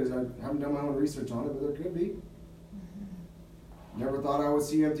I haven't done my own research on it, but there could be. Never thought I would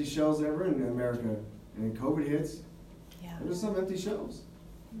see empty shelves ever in America. And COVID hits. Yeah. There's some empty shelves.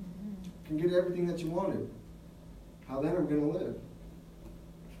 Can get everything that you wanted. How then are we going to live?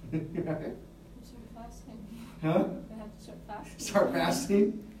 Right? Start fasting. Huh? We have to start fasting. Start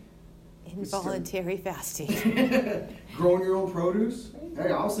fasting? Involuntary fasting. Growing your own produce?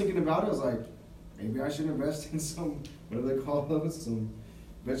 Hey, I was thinking about it. I was like, maybe I should invest in some, what do they call those? Some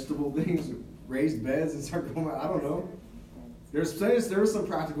vegetable things, raised beds, and start growing. I don't know. There's some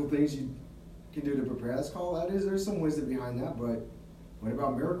practical things you can do to prepare. There's some wisdom behind that, but what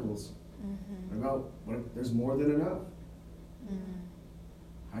about miracles? What if there's more than enough?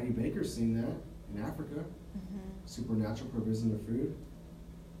 Heidi Baker's seen that in Africa. Supernatural provision of food.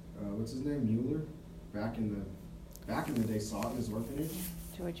 What's his name? Mueller. Back in the day, saw it in his orphanage.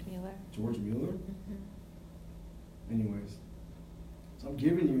 George Mueller. George Mueller. Anyways, so I'm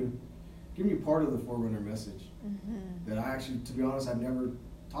giving you part of the Forerunner message that I actually, to be honest, I've never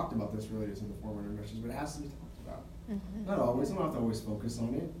talked about this related to the Forerunner message, but it has to be talked about. Not always. I don't have to always focus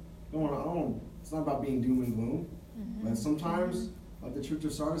on it. It's not about being doom and gloom, but sometimes, like the Church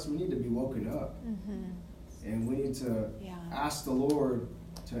of Sardis, we need to be woken up, and we need to ask the Lord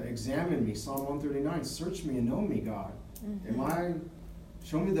to examine me. Psalm 139: search me and know me, God.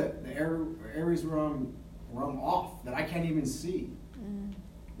 Show me the areas where I'm off, that I can't even see.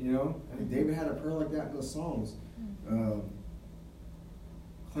 You know, I think David had a prayer like that in the Psalms.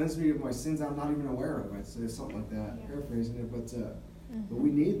 Cleanse me of my sins I'm not even aware of. I'd say something like that, paraphrasing it. But we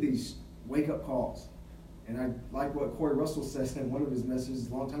need these wake-up calls. And I like what Corey Russell says in one of his messages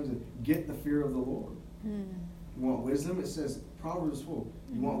a long time ago: get the fear of the Lord. You want wisdom? It says, Proverbs 4.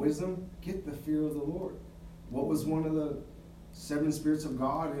 You want wisdom? Get the fear of the Lord. What was one of the 7 spirits of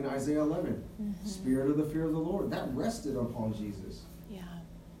God in Isaiah 11? Spirit of the fear of the Lord. That rested upon Jesus. Yeah.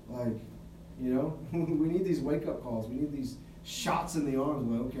 Like, you know, we need these wake-up calls. We need these shots in the arms.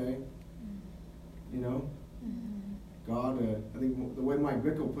 Well, okay. You know? God, I think the way Mike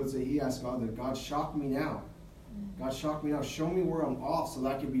Bickle puts it, he asked God that, God, shock me now. God, shock me now. Show me where I'm off so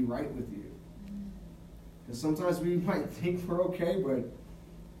that I can be right with you. Because sometimes we might think we're okay, but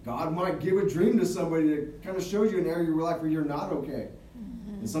God might give a dream to somebody that kind of shows you an area of your life where you're not okay.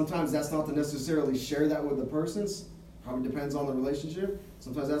 And sometimes that's not to necessarily share that with the person. Probably depends on the relationship.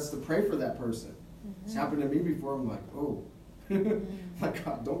 Sometimes that's to pray for that person. It's happened to me before. I'm like, oh. Like,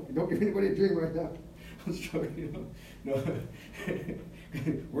 God, don't give anybody a dream right now. I'm struggling, you know. No.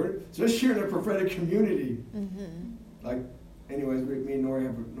 We're just here in a prophetic community. Like, anyways, me and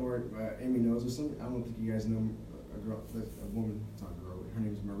Nori Amy knows or something. I don't think you guys know a woman, it's not a girl, her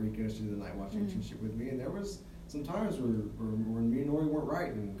name is Marika. She did a night watch relationship with me, and there was some times where me and Nori weren't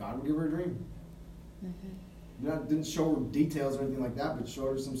right, and God would give her a dream. Didn't show her details or anything like that, but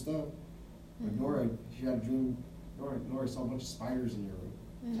showed her some stuff. Like Nori, she had a dream. Nori saw a bunch of spiders in your room,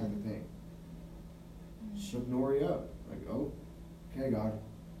 type of thing. Shook Nori up, like, oh, okay, God,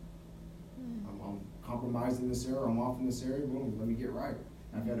 I'm compromised in this area, I'm off in this area, boom, let me get right.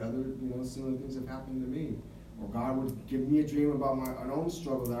 I've had other, similar things have happened to me. Or God would give me a dream about my own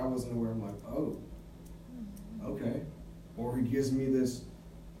struggle that I wasn't aware of. I'm like, oh, okay. Or he gives me this,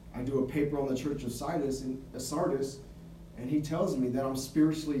 I do a paper on the Church of Sardis, and he tells me that I'm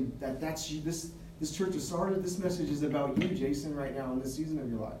spiritually, that's you, this Church of Sardis, this message is about you, Jason, right now in this season of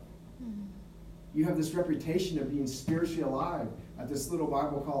your life. You have this reputation of being spiritually alive at this little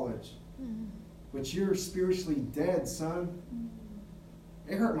Bible college. But you're spiritually dead, son.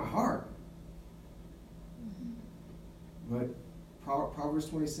 It hurt my heart. But Proverbs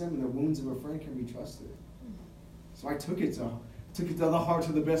 27, the wounds of a friend can be trusted. So I took it to the heart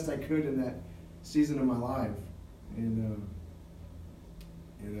to the best I could in that season of my life. And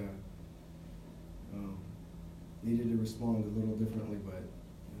needed to respond a little differently, but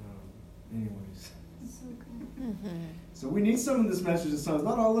anyways. So good. So we need some of this message of sons.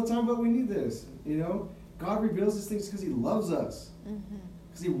 Not all the time, but we need this. God reveals these things because he loves us.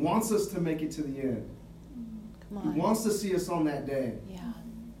 Because he wants us to make it to the end. Come on. He wants to see us on that day. Yeah.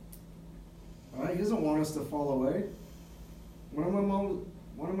 All right? He doesn't want us to fall away. One of my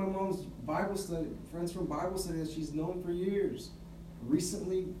mom's Bible study friends from Bible study that she's known for years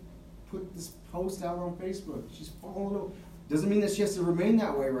recently put this post out on Facebook. She's fallen over. Doesn't mean that she has to remain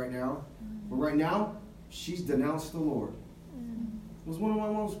that way right now. But right now, she's denounced the Lord. It was one of my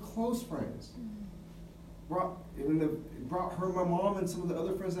mom's close friends. It brought her, my mom, and some of the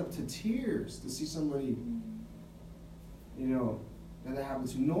other friends up to tears to see somebody, that happened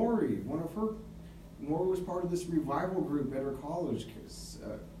to Nori. Nori was part of this revival group at her college,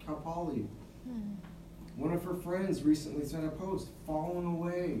 Cal Poly. One of her friends recently sent a post, fallen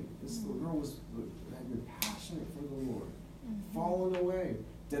away. This girl had been passionate for the Lord. Fallen away,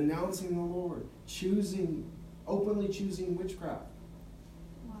 denouncing the Lord, openly choosing witchcraft.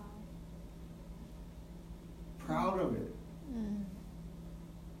 Wow. Proud of it.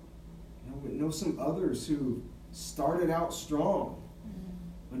 We know some others who started out strong,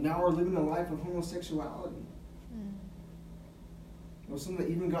 but now are living a life of homosexuality. Know some that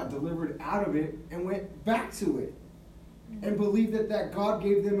even got delivered out of it and went back to it, and believed that God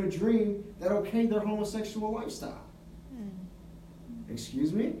gave them a dream that okayed their homosexual lifestyle.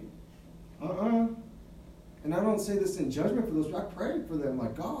 Excuse me? And I don't say this in judgment for those, but I pray for them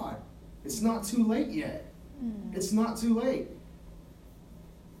like, God, it's not too late yet. It's not too late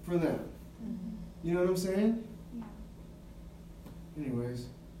for them. You know what I'm saying? Yeah. Anyways.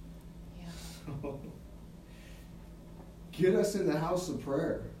 Yeah. Get us in the house of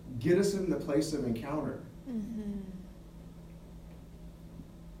prayer. Get us in the place of encounter.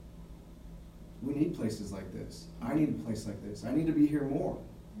 We need places like this. I need a place like this. I need to be here more.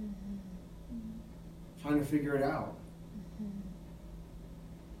 Trying to figure it out.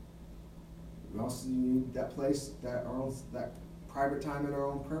 We also need that place, that private time in our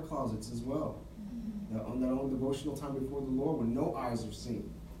own prayer closets as well. That own devotional time before the Lord when no eyes are seen.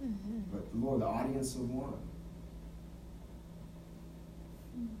 But the Lord, the audience of one.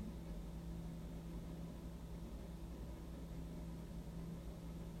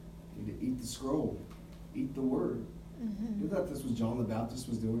 You need to eat the scroll. Eat the word. You know that this was John the Baptist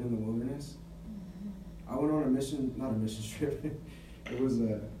was doing in the wilderness? I went on not a mission trip. It was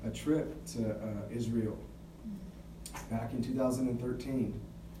a trip to Israel back in 2013.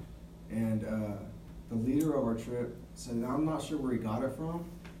 And the leader of our trip said, and I'm not sure where he got it from,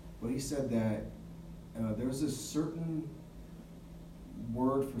 but he said that there's a certain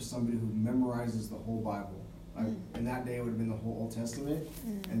word for somebody who memorizes the whole Bible. Like, in that day, it would have been the whole Old Testament,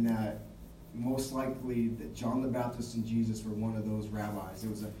 and that most likely that John the Baptist and Jesus were one of those rabbis.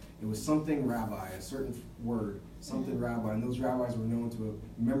 It was something rabbi, a certain word, something rabbi, and those rabbis were known to have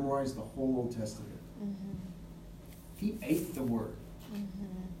memorized the whole Old Testament. He ate the word.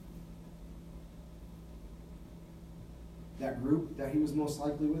 That group that he was most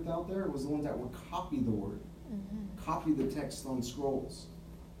likely with out there was the ones that would copy the word, copy the text on scrolls.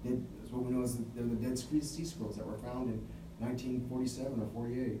 That's what we know as they're the Dead Sea Scrolls that were found in 1947 or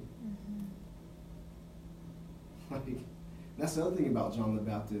 48. Like, that's the other thing about John the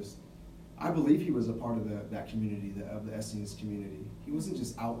Baptist. I believe he was a part of that community, of the Essenes community. He wasn't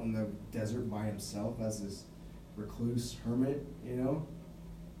just out in the desert by himself as this recluse hermit, you know?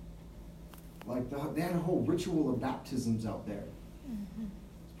 Like, they had a whole ritual of baptisms out there.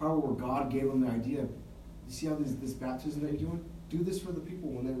 It's probably where God gave them the idea. You see how this baptism that you're doing? Do this for the people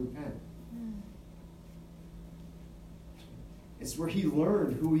when they repent. It's where he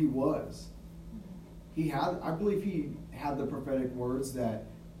learned who he was. I believe he had the prophetic words that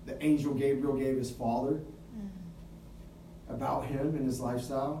the angel Gabriel gave his father about him and his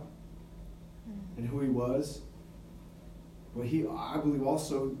lifestyle and who he was. But I believe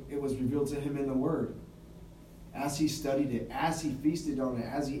also it was revealed to him in the Word. As he studied it, as he feasted on it,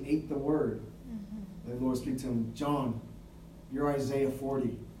 as he ate the Word, the Lord speak to him, John, you're Isaiah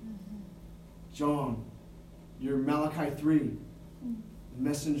 40. John, you're Malachi 3. The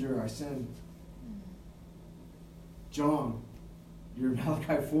messenger I send. John, you're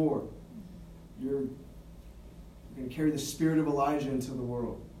Malachi 4. You're going to carry the spirit of Elijah into the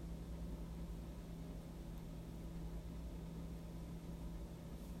world.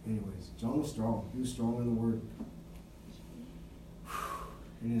 Anyways, John was strong. He was strong in the Word.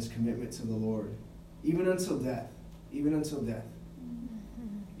 In his commitment to the Lord. Even until death. Even until death.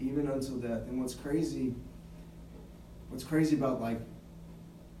 Even until death. And what's crazy about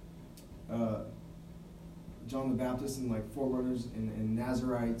John the Baptist and Forerunners and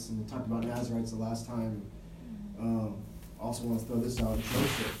Nazarites, and we talked about Nazarites the last time. Also want to throw this out.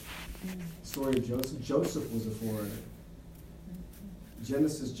 Joseph. The story of Joseph. Joseph was a forerunner.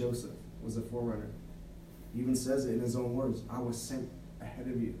 Genesis Joseph was a forerunner. He even says it in his own words. I was sent ahead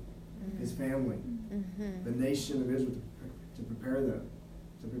of you. His family. The nation of Israel to prepare them.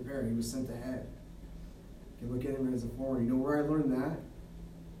 To prepare. He was sent ahead. You can look at him as a forerunner. You know where I learned that?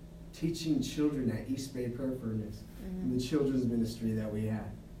 Teaching children at East Bay Prayer Furnace. In the children's ministry that we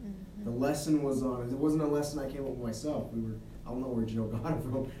had. The lesson was on it. It wasn't a lesson I came up with myself. I don't know where Joe got it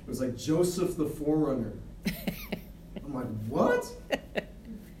from. It was like Joseph the Forerunner. I'm like, what?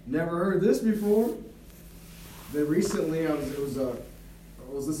 Never heard this before. Then recently I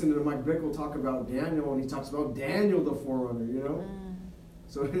was listening to Mike Bickle talk about Daniel, and he talks about Daniel the Forerunner, you know?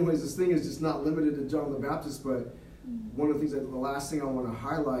 So anyways, this thing is just not limited to John the Baptist, but one of the things, the last thing I want to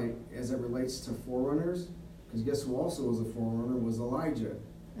highlight as it relates to forerunners, because guess who also was a forerunner, was Elijah.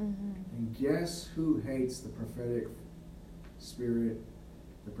 And guess who hates the prophetic spirit,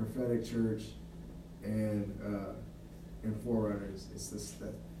 the prophetic church, and forerunners? It's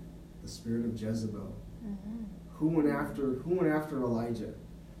the spirit of Jezebel. Who went after Elijah?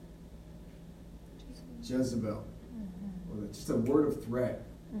 Jezebel. Well, just a word of threat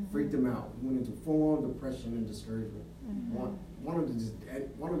freaked him out. He went into full-on depression and discouragement. Wanted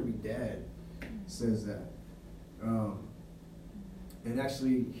to be dead. Says that. And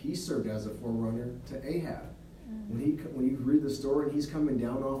actually, he served as a forerunner to Ahab. When you read the story, and he's coming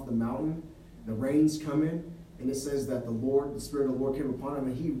down off the mountain, the rain's coming, and it says that the Spirit of the Lord came upon him,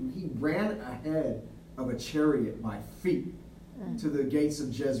 and he ran ahead of a chariot by feet to the gates of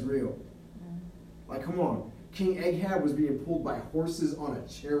Jezreel. Like, come on. King Ahab was being pulled by horses on a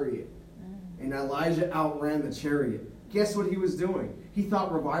chariot, and Elijah outran the chariot. Guess what he was doing? He thought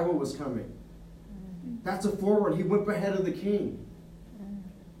revival was coming. That's a forerunner. He went ahead of the king.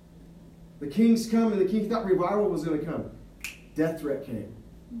 The king's come, and the king thought revival was going to come. Death threat came.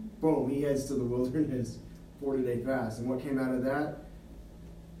 Boom, he heads to the wilderness, 40-day fast. And what came out of that?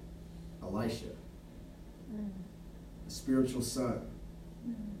 Elisha, a spiritual son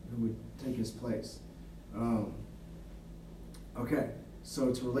who would take his place. Okay,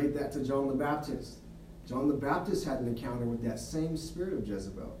 so to relate that to John the Baptist had an encounter with that same spirit of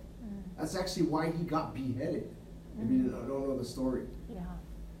Jezebel. That's actually why he got beheaded. If you don't know the story. Yeah.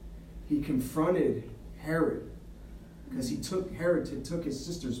 He confronted Herod because Herod took his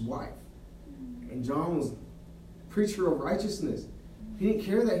sister's wife. And John was preacher of righteousness. He didn't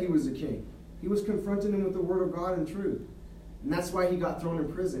care that he was a king. He was confronting him with the word of God and truth. And that's why he got thrown in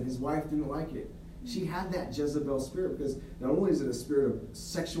prison. His wife didn't like it. She had that Jezebel spirit, because not only is it a spirit of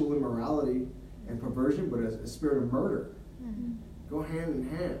sexual immorality and perversion, but a spirit of murder. Go hand in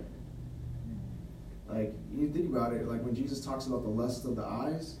hand. Like, you think about it, like when Jesus talks about the lust of the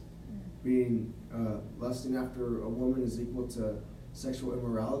eyes, being lusting after a woman is equal to sexual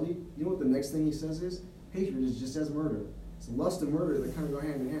immorality, you know what the next thing he says is? Hatred is just as murder. So lust and murder, they kind of go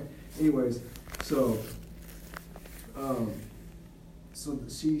hand in hand. Anyways, so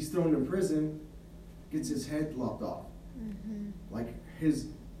she's thrown in prison, gets his head lopped off. Like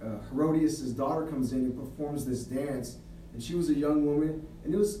Herodias' daughter comes in and performs this dance, and she was a young woman,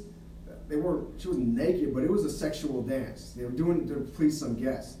 and she was naked, but it was a sexual dance. They were doing it to please some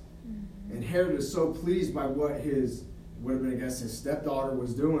guest. And Herod is so pleased by what would have been, I guess, his stepdaughter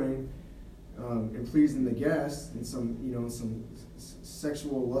was doing, and pleasing the guest in some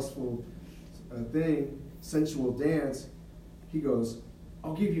sexual, lustful sensual dance. He goes,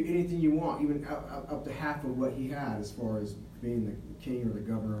 I'll give you anything you want, even up to half of what he had as far as being the king or the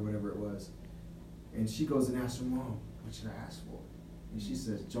governor or whatever it was. And she goes and asks her mom, what should I ask for? And she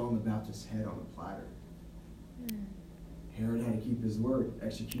says, John the Baptist's head on a platter. Herod had to keep his word.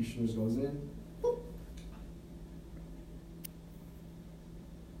 Executioners goes in.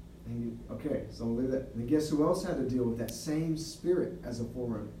 And okay, so look at that. And guess who else had to deal with that same spirit as a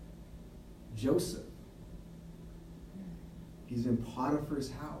forerunner? Joseph. He's in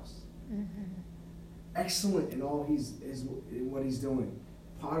Potiphar's house. Excellent in all in what he's doing.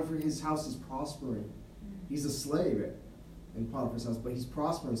 Potiphar, his house is prospering. He's a slave in Potiphar's house, but he's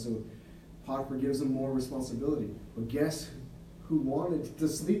prospering, so Potiphar gives him more responsibility. But guess who wanted to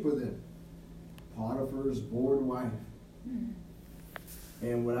sleep with him? Potiphar's bored wife.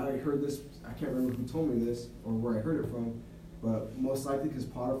 And when I heard this, I can't remember who told me this or where I heard it from, but most likely because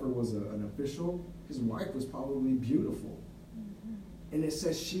Potiphar was an official, his wife was probably beautiful. And it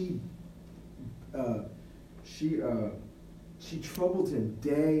says she troubled him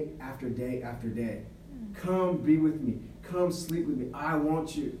day after day after day. Come be with me. Come sleep with me. I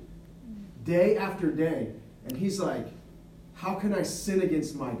want you. Day after day. And he's like, how can I sin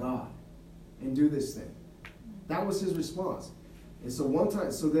against my God and do this thing? That was his response. And so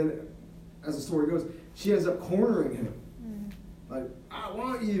then, as the story goes, she ends up cornering him. Like, I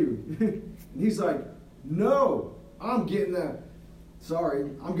want you. And he's like, no, I'm getting the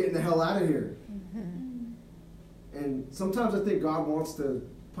hell out of here. And sometimes I think God wants to,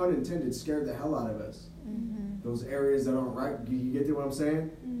 pun intended, scare the hell out of us. Those areas that aren't right. You get to what I'm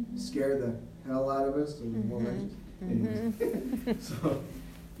saying? Scare the hell out of us. So,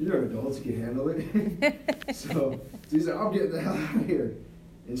 you're an adult, you can handle it. So he's like, I'm getting the hell out of here.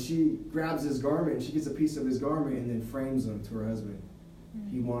 And she grabs his garment, and she gets a piece of his garment and then frames him to her husband.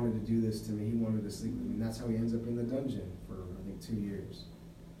 He wanted to do this to me. He wanted to sleep with me. And that's how he ends up in the dungeon for, I think, 2 years.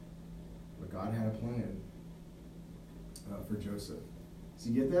 But God had a plan for Joseph. So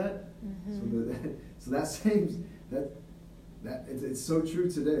you get that? So that same it's so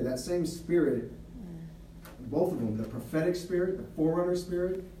true today. That same spirit, both of them, the prophetic spirit, the forerunner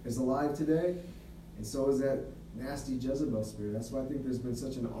spirit, is alive today, and so is that nasty Jezebel spirit. That's why I think there's been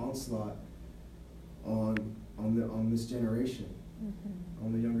such an onslaught on this generation,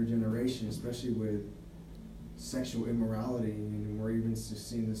 on the younger generation, especially with sexual immorality, and we're even just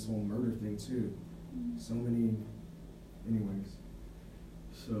seeing this whole murder thing too. So many, anyways.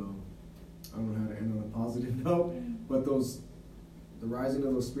 So I don't know how to end on a positive note, but the rising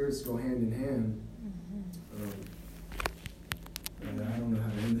of those spirits go hand in hand. And I don't know how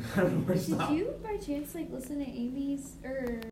to end. I don't know where to stop. Did you by chance like listen to Amy's or